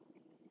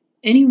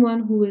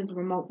Anyone who is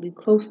remotely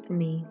close to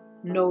me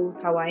knows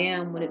how I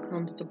am when it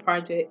comes to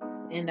projects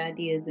and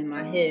ideas in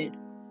my head.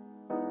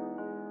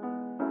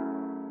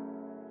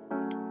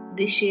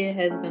 This year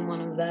has been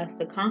one of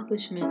vast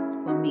accomplishments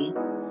for me,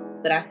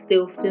 but I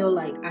still feel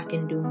like I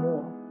can do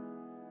more.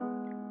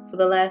 For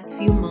the last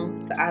few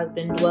months, I've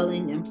been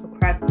dwelling and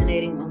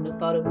procrastinating on the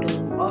thought of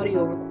doing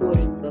audio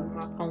recordings of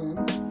my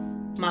poems,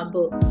 my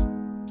book,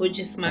 or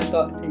just my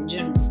thoughts in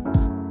general.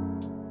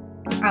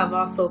 I've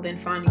also been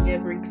finding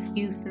every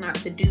excuse not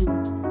to do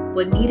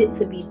what needed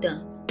to be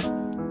done.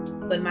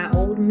 But my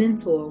old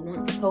mentor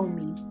once told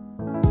me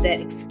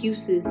that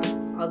excuses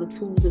are the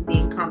tools of the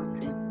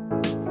incompetent,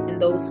 and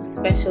those who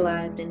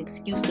specialize in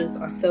excuses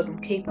are seldom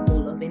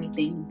capable of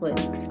anything but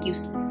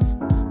excuses.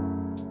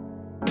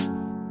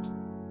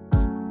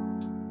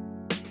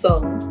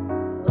 So,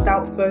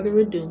 without further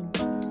ado,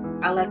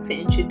 I'd like to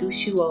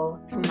introduce you all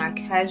to my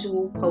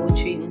Casual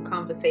Poetry and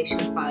Conversation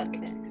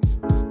podcast.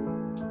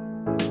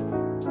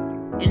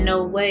 In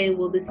no way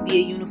will this be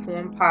a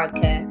uniform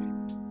podcast.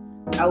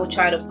 I will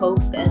try to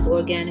post as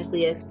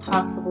organically as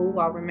possible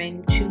while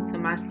remaining true to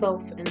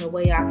myself in the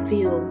way I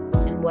feel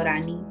and what I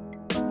need.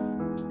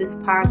 This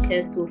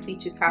podcast will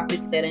feature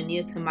topics that are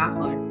near to my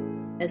heart,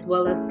 as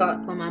well as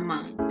thoughts on my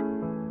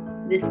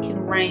mind. This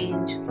can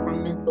range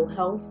from mental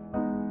health,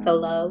 to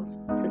love,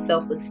 to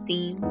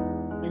self-esteem,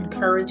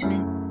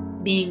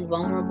 encouragement, being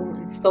vulnerable,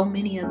 and so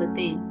many other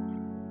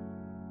things.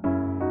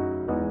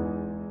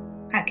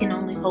 I can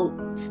only hope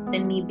that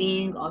me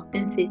being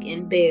authentic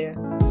and bare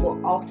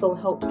will also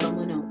help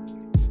someone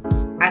else.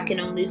 I can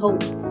only hope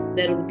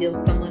that it will give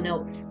someone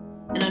else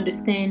an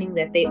understanding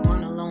that they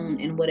aren't alone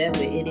in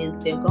whatever it is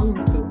they're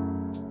going through.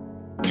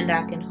 And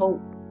I can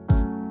hope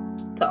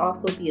to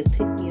also be a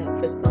pick-me-up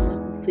for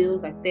someone who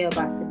feels like they're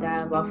about to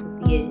dive off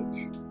of the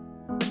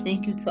edge.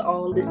 Thank you to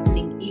all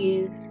listening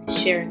ears,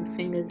 sharing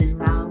fingers and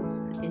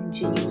mouths, and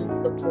genuine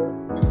support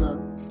and love.